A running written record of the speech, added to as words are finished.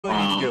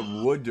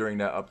get wood during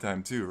that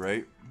uptime too,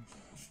 right?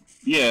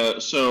 Yeah,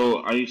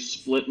 so I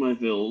split my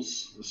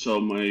vills. So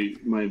my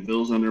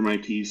vills under my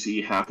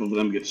TC, half of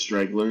them get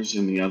stragglers,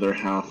 and the other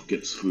half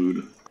gets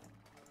food.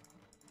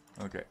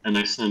 Okay. And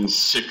I send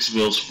 6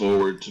 vills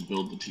forward to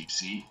build the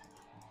TC,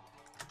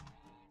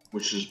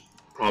 which is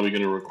probably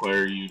going to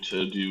require you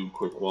to do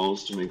quick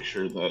walls to make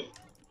sure that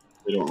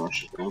they don't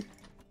rush it down.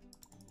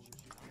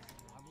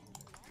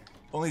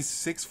 Only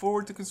 6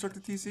 forward to construct a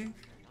TC?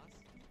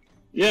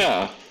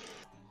 Yeah,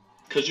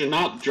 because you're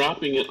not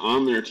dropping it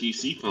on their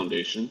TC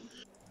foundation.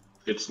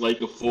 It's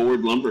like a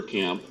forward lumber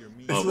camp.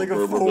 It's like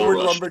a forward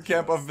lumber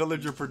camp of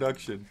villager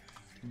production.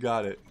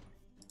 Got it.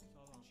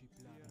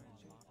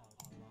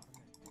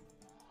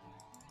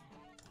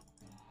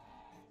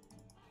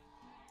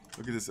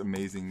 Look at this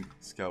amazing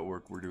scout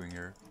work we're doing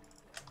here.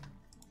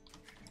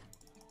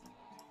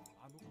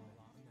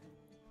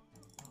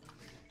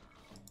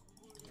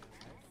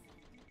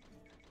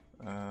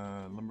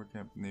 Lumber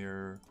camp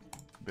near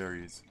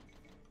berries.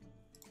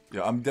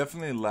 Yeah, I'm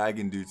definitely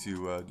lagging due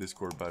to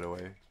Discord, by the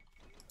way.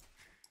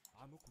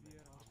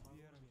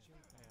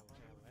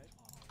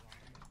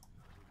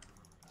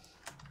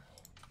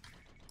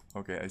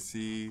 Okay, I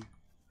see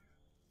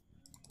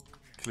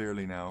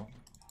clearly now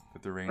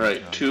that the rain.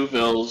 Right, 2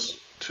 vills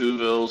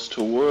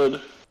to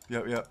wood.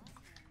 Yep, yep.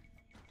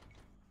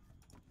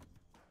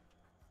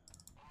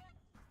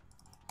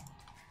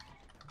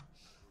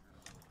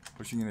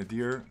 Pushing in a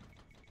deer.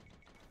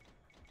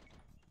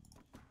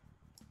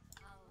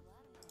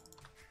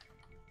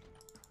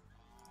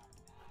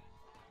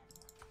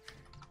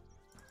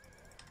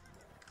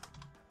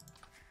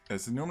 Yeah,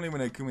 so normally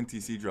when I Cuman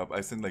TC drop,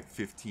 I send like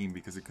 15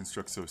 because it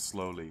constructs so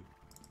slowly.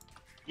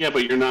 Yeah,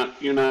 but you're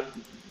not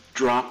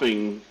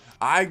dropping.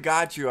 I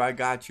got you, I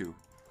got you.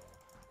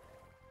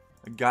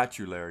 I got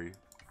you, Larry.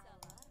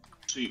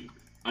 So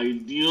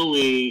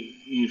ideally,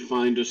 you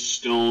find a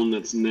stone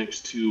that's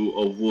next to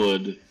a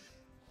wood,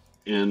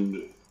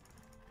 and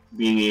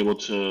being able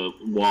to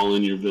wall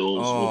in your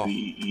villas will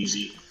be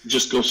easy.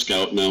 Just go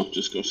scout now.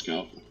 Just go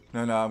scout.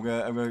 No, I'm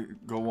gonna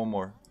go one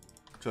more.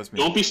 Trust me.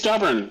 Don't be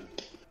stubborn.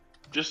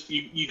 Just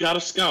you gotta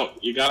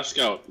scout. You gotta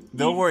scout.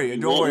 Don't worry. I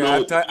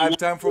have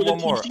time for one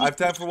more. I have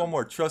time for one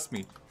more. Trust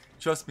me.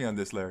 Trust me on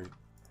this, Larry.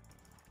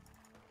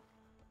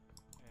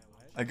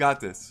 I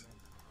got this.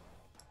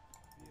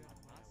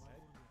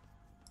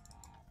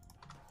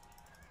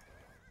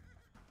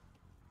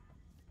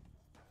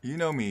 You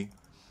know me.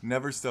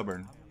 Never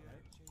stubborn.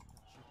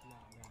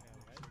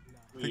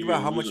 Think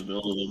about how much. I'm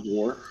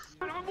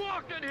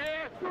walking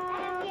here.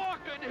 I'm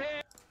walking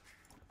here.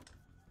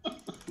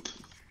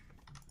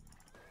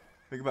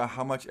 Think about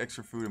how much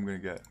extra food I'm gonna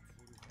get.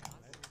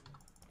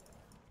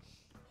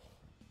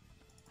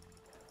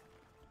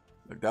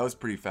 Like, that was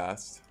pretty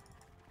fast.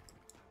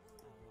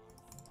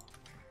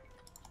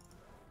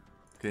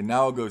 Okay,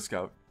 now I'll go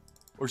scout.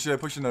 Or should I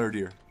push another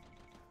deer?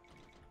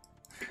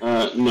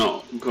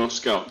 No, go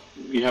scout.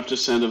 You have to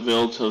send a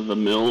vill to the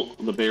mill,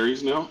 the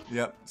berries now.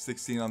 Yep,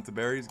 16 onto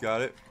berries,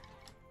 got it.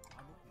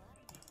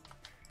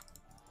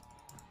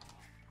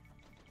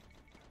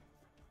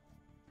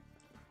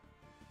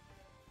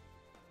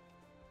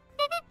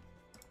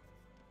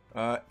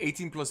 Uh,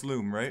 18 plus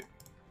loom, right?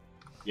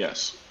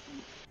 Yes.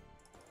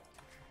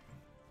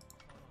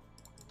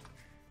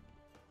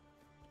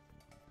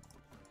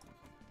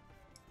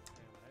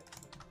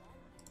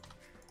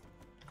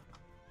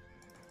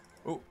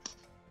 Oh.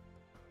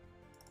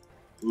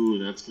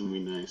 Ooh, that's gonna be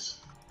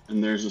nice.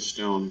 And there's a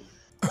stone.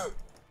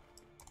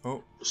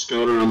 Oh.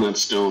 Scouter on that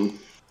stone.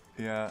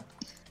 Yeah.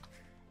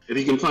 If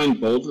he can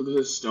find both of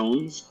his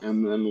stones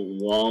and then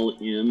wall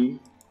in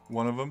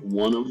one of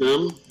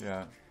them.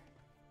 Yeah.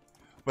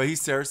 But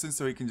he's Saracen,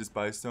 so he can just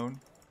buy a stone.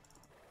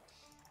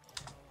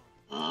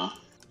 I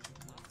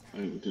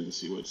didn't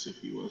see what Civ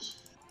he was.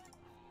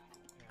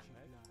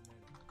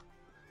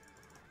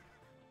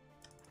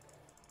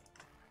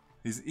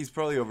 He's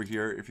probably over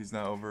here if he's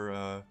not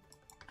over.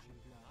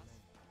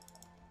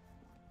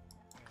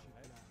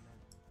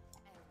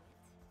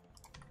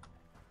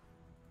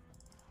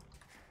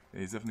 Yeah,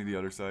 he's definitely the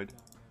other side.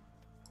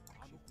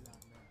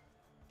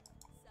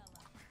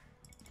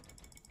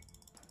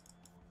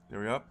 There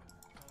we up.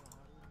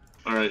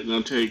 All right,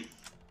 now take.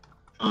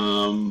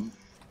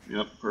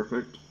 Yep,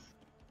 perfect.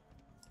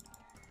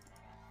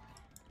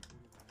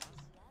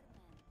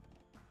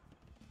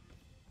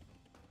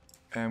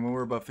 And when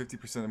we're about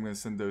 50%, I'm going to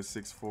send those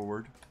 6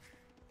 forward.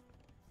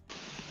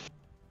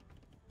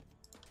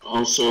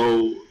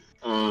 Also,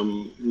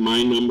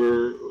 my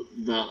number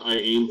that I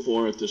aim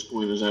for at this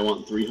point is I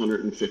want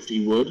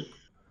 350 wood.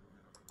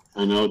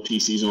 I know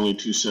TC's only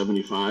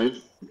 275,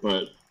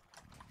 but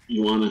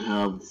you want to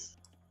have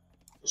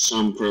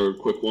some for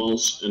quick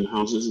walls and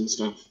houses and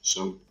stuff,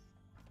 so.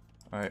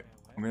 Alright,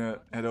 I'm going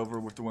to head over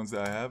with the ones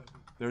that I have.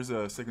 There's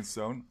a second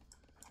stone.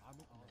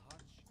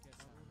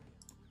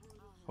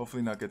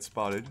 Hopefully not get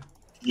spotted.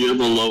 You have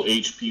a low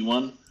HP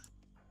one?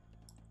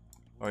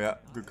 Oh yeah,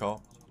 good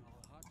call.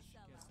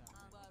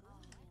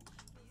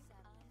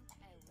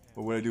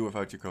 What would I do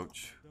without you,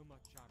 coach?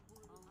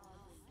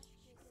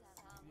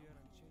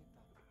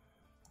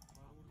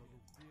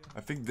 I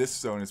think this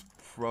zone is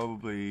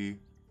probably...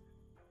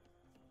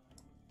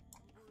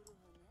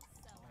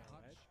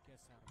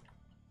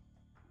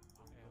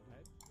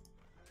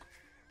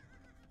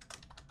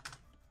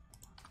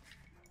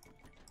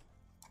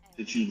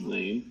 Did you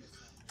lane?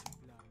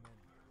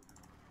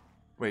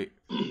 Wait.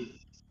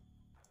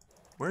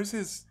 Where's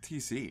his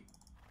TC?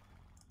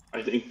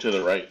 I think to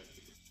the right.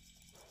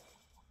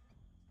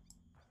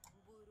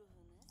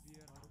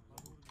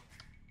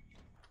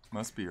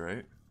 Must be,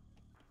 right?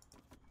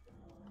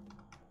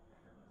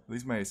 At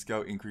least my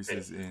scout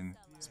increases in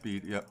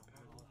speed. Yep,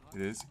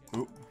 it is.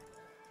 Oop.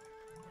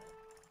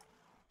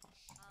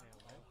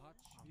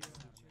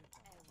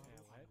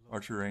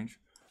 Archery range.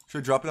 Should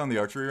I drop it on the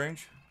archery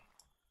range?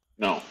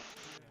 No.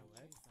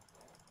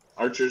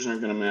 Archers aren't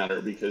going to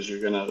matter because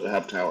you're going to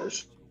have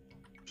towers.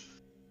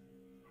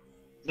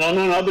 No,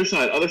 no, no, other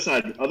side, other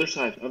side, other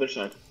side, other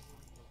side.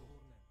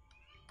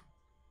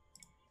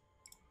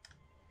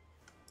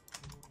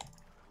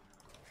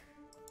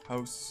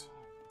 House.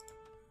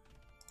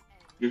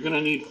 You're going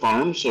to need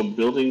farms, so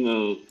building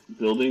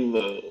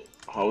the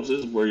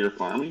houses where you're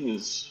farming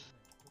is...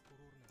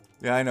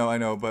 Yeah, I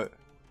know, but...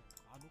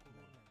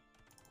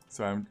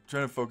 Sorry, I'm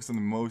trying to focus on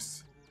the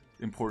most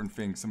important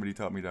thing. Somebody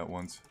taught me that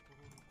once.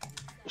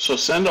 So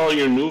send all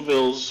your new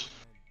vills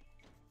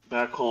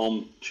back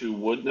home to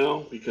wood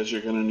now, because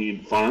you're going to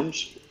need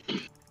farms.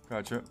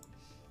 Gotcha.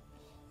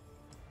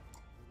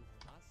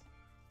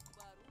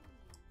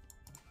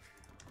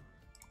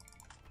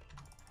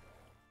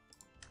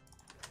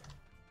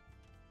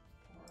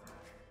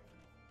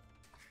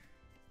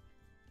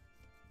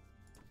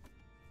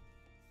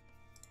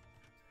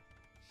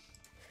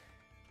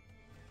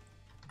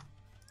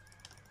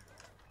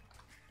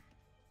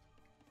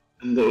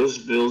 And those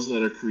vills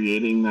that are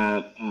creating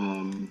that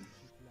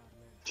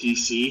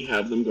TC,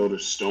 have them go to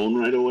stone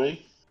right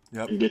away.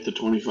 Yep. And get the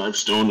 25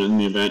 stone in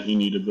the event you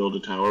need to build a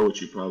tower,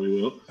 which you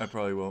probably will. I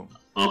probably will.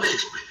 Okay.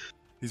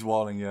 He's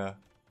walling, yeah.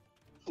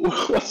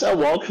 What's that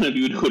wall gonna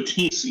do to a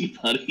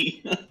TC,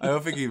 buddy? I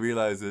don't think he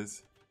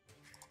realizes.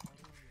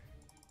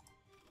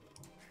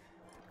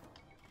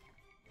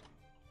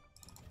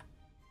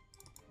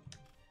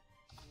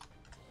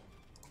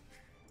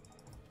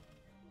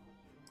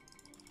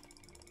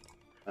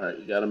 Alright,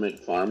 you gotta make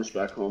farms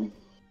back home.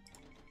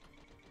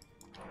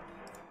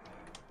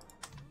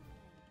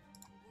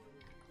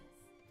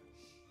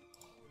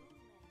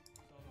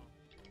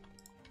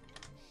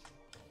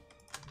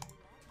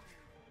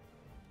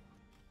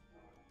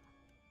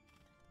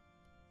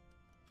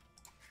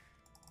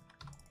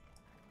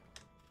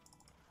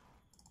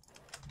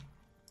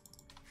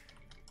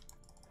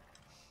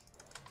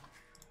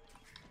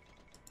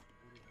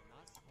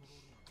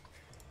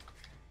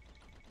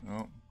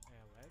 No.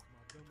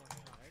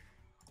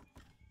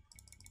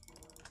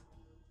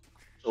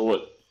 So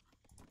what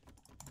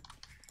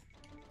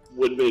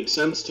would make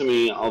sense to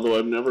me, although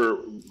I've never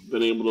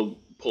been able to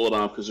pull it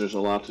off because there's a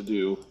lot to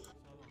do,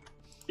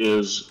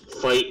 is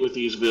fight with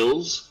these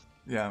vills.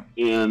 Yeah.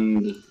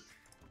 And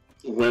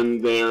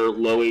when they're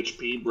low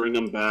HP, bring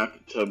them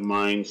back to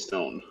mine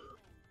stone.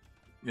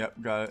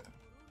 Yep, got it.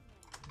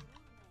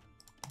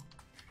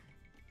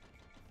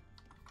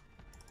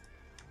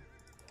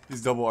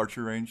 He's double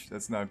archer range.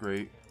 That's not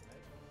great.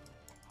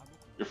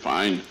 You're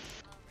fine.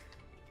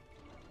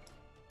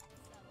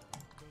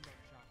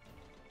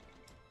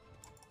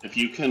 If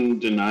you can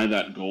deny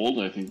that gold,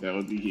 I think that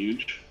would be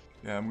huge.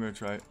 Yeah, I'm gonna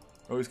try it.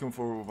 Oh, he's coming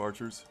forward with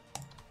archers.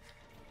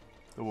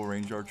 Double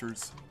range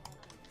archers.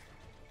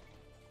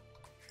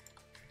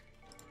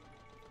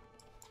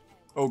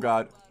 Oh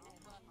god.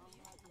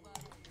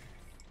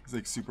 He's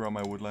like super on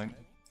my wood line.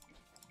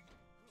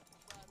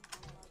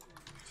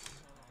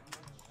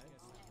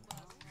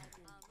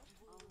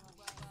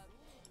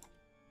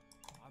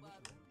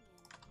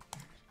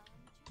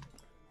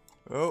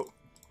 Oh.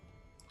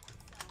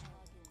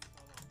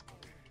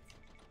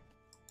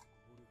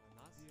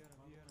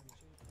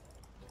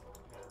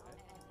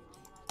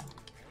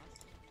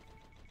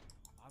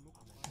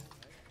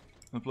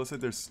 And plus,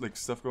 like, there's like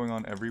stuff going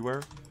on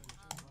everywhere.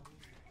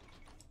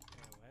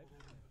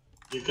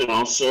 You can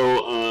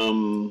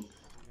also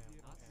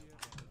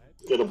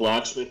get a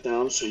blacksmith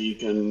down so you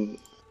can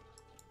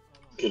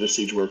get a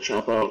siege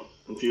workshop out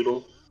in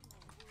Feudal.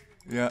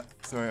 Yeah,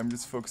 sorry, I'm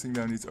just focusing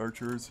down these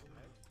archers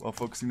while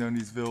focusing down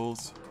these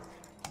vills.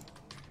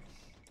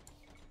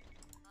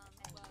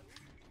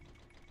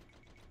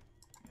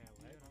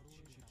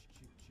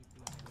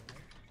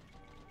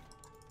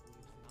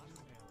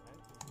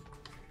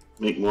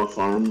 Make more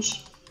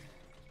farms.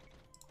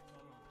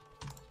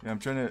 Yeah, I'm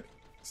trying to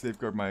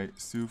safeguard my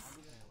Suf.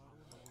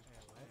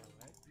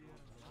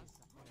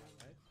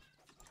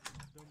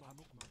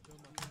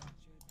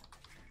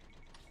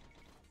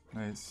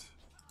 Nice.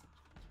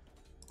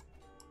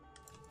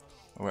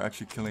 Oh, we're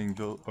actually killing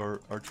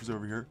archers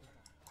over here.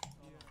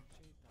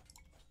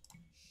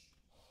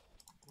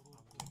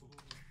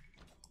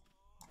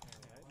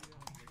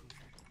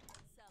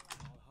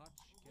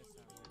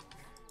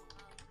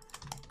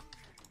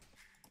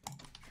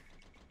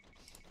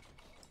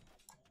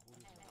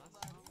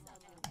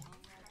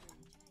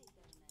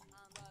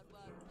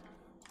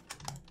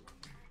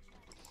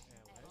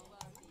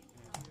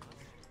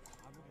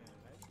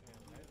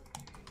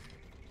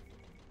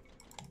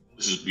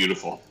 is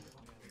beautiful.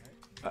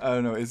 I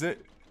don't know, is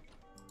it?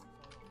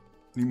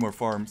 Need more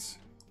farms.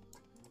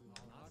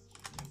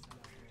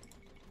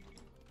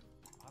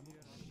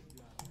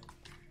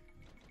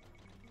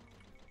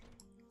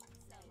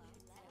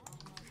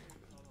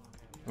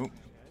 Oh.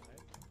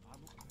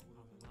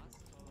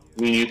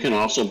 I mean, you can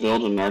also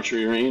build an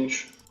archery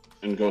range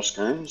and go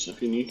skirms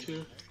if you need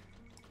to.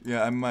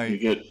 Yeah, I might. You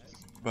get,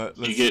 but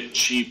you get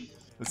cheap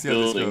let's see how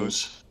this buildings.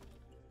 goes.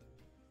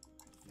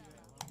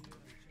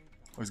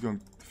 I was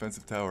going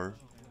defensive tower.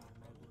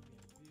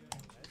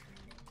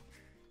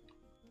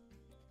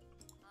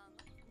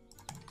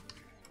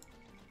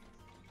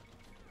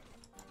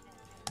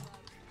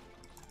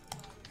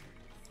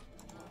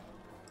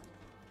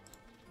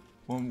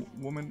 One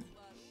woman.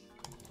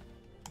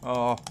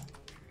 Oh.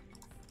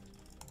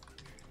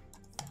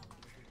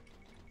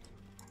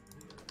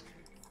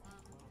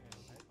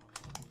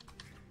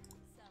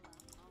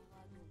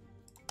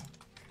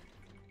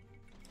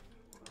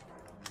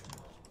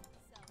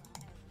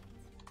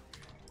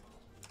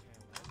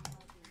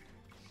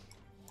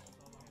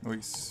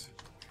 Nice.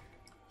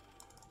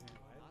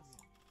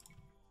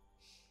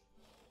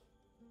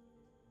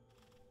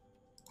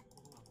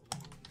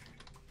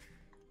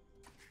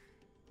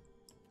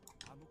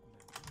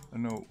 I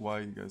don't know why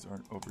you guys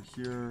aren't over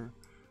here.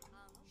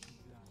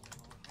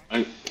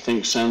 I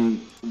think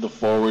send the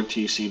forward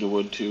TC to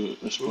wood 2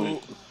 at this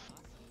point. Ooh.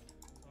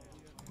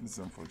 This is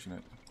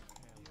unfortunate.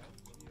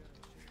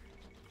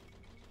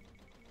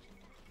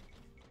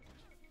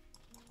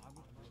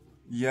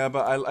 Yeah,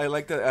 but I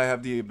like that I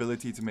have the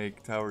ability to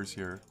make towers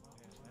here.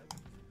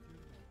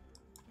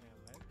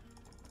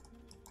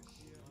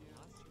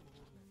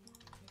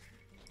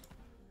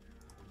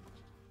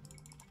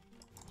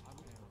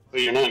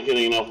 But you're not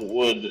getting enough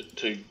wood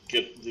to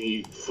get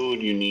the food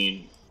you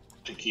need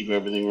to keep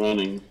everything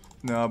running.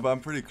 No, but I'm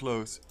pretty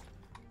close.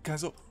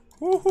 Cancel.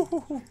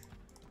 Woo-hoo-hoo-hoo.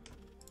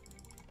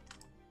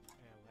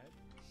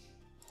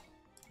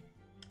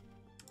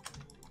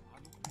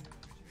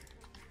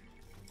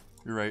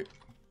 You're right.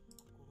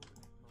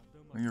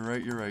 You're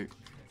right, you're right.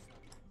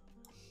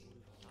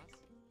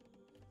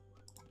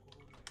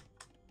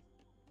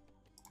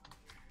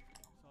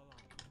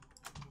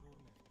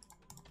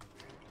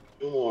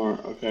 Two more,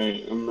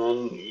 okay, and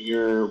then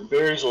your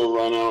berries will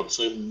run out,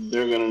 so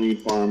they're gonna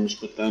need farms,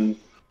 but then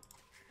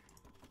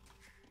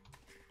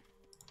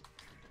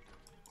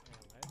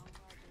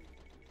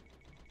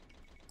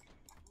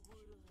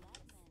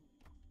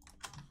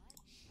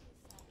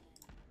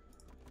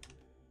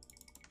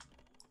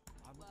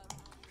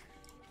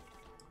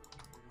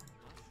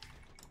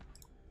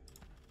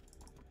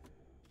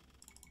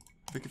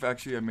I think if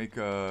actually I make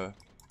a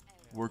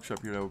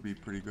workshop here, that would be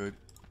pretty good.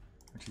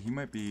 Actually, he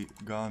might be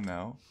gone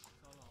now.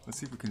 Let's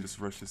see if we can just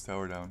rush this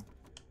tower down.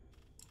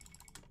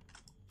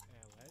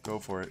 Go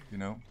for it, you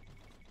know?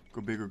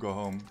 Go big or go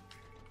home.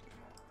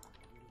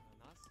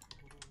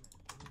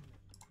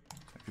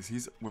 Because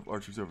he's with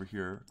archers over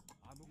here.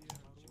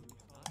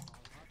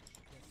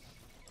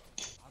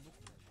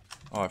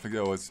 Oh, I think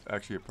that was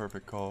actually a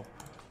perfect call.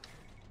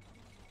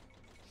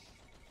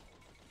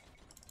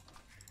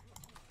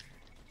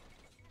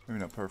 Maybe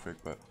not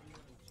perfect, but...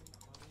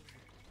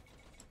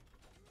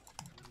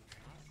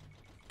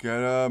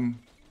 Get him!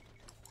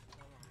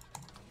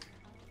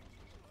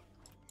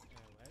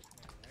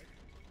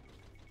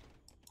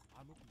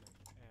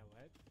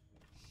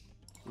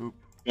 Oop.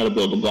 gotta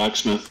build a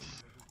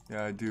blacksmith.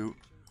 Yeah, I do.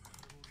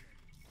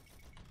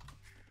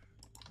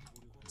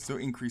 Still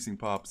increasing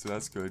pop, so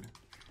that's good.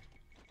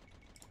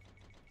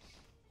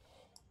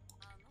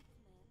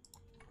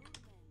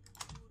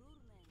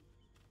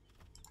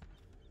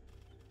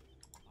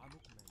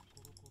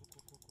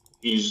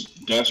 He's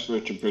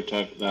desperate to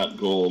protect that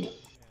gold.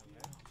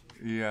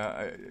 Yeah,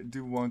 I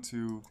do want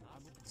to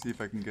see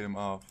if I can get him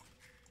off.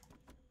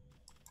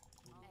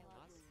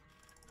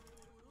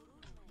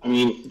 I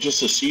mean,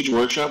 just a siege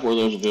workshop where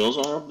those vills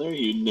are up there,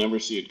 you'd never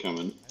see it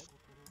coming.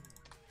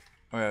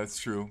 Oh yeah, that's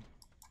true.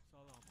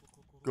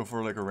 Go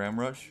for like a ram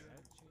rush?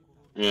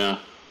 Yeah.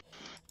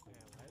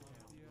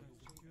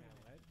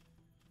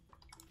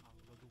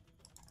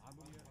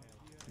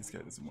 This guy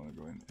doesn't want to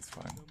go in, it's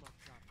fine.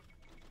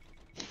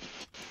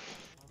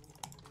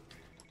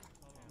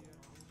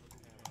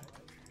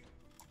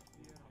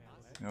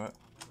 You know what?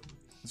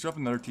 Let's drop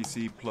another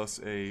TC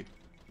plus a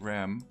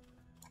ram.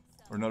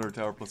 Or another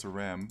tower plus a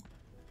ram.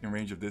 In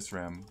range of this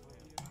ram.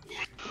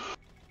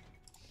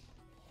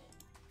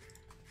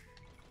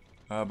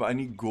 But I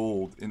need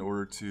gold in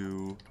order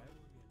to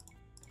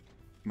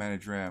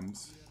manage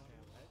rams.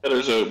 Yeah,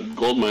 there's a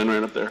gold mine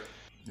right up there.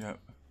 Yep.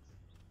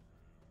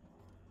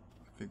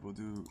 I think we'll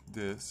do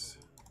this.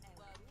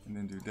 And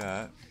then do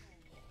that.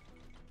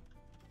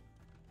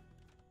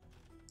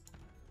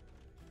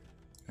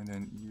 And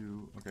then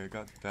you... Okay, I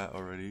got that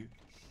already.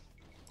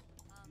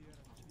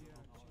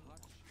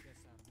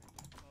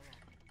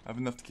 I have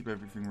enough to keep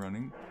everything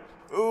running.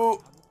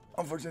 Oh!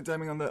 Unfortunate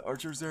timing on the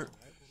archers there.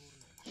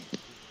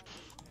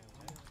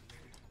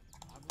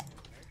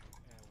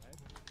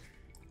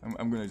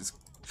 I'm gonna just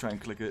try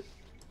and click it.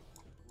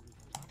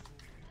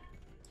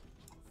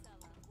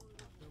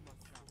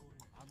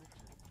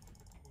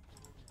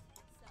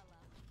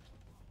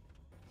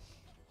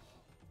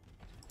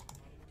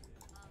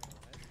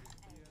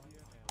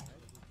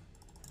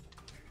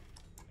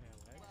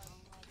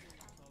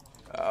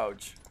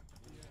 Ouch.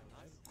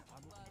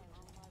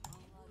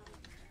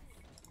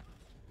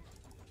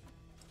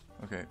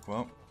 Okay,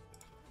 well,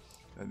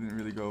 that didn't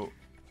really go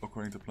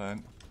according to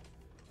plan.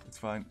 It's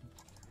fine.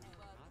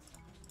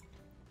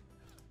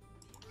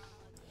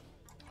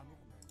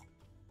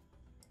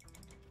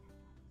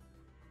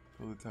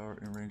 Build a tower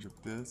in range of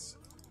this.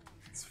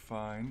 It's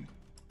fine.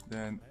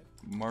 Then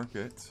mark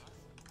it.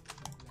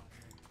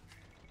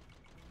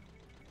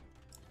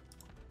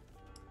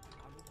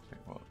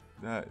 Okay, well,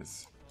 that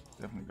is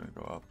definitely going to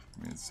go up.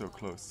 I mean, it's so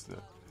close to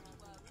the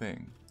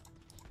thing.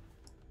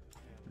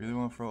 Really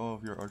want to throw all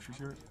of your archers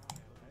here?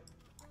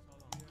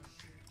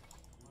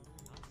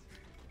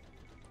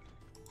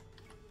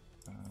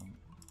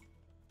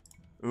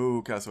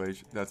 Ooh, Castle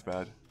Age. That's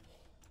bad.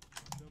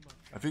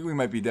 I think we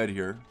might be dead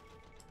here.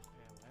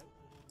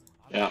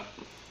 Yeah.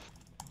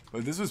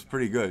 But this was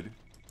pretty good.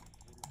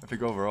 I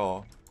think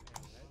overall.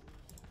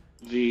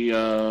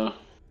 I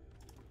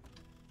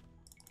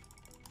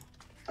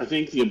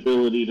think the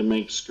ability to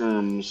make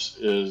skirms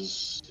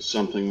is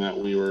something that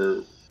we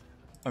were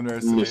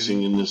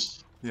missing in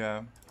this.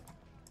 Yeah.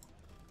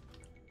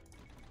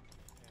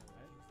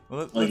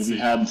 Well, Like let's if you see.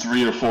 had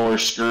 3 or 4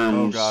 skirms.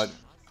 Oh god.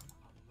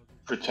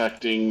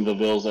 Protecting the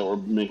villas that were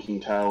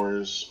making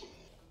towers.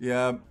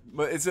 Yeah,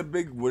 but it's a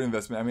big wood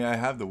investment. I mean, I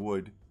have the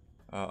wood,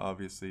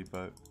 obviously,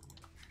 but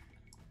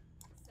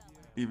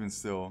even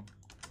still.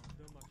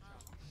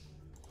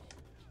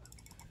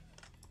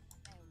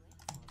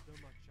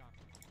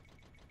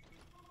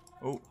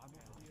 Oh,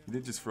 he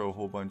did just throw a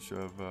whole bunch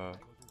of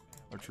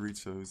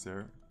alterations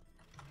there.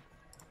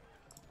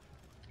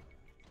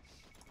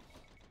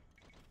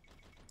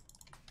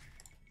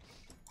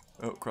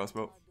 Oh,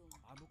 crossbow.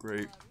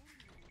 Great.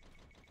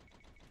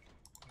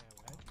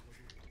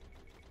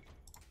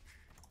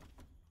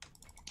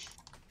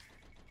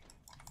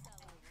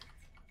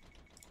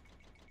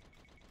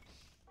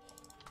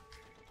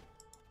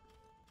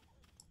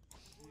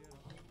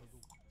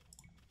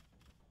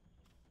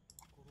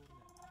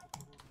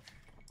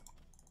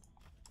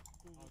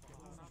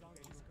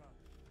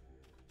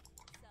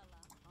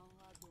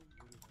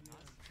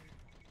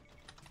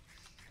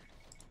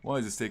 Well,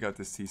 I just take out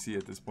this TC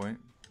at this point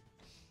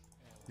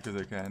because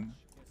I can.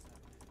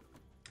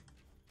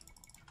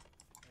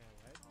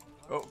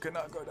 Oh,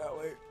 cannot go that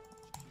way.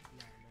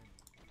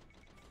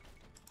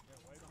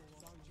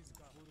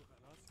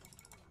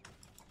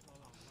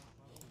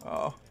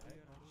 Oh.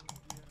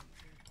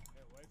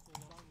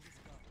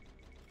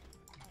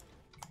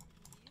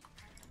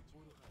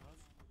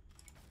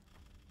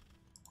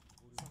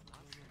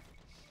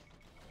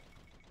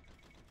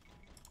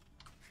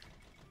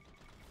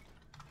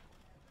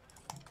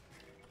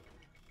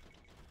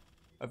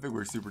 I think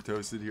we're super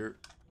toasted here.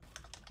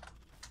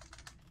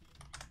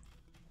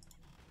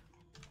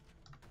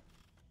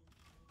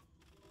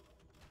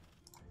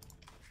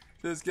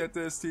 Just get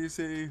this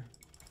TC.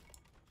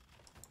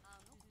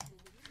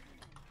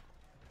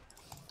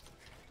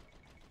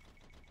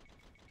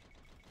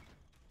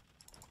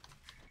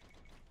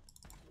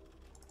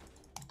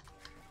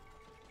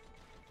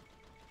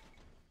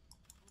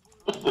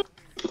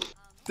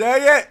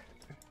 Dang it!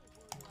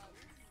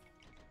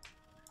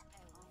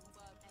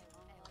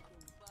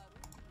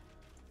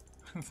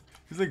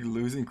 He's like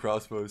losing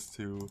crossbows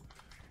to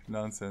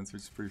nonsense,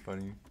 which is pretty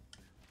funny.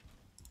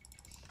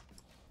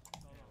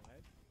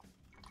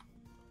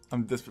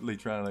 I'm desperately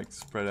trying to like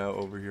spread out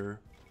over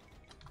here.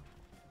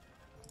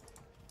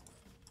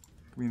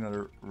 Give me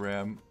another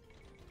ram.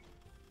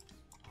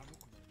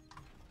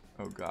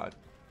 Oh god.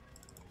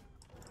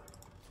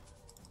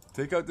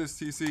 Take out this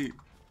TC.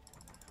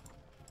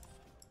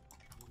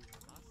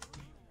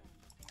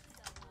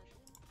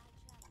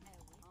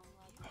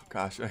 Oh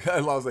gosh, I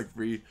lost like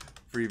three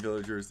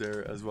villagers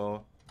there as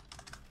well.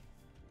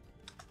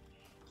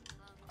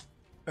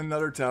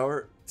 Another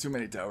tower. Too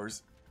many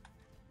towers.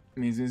 It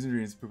means instant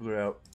dreams. People are out.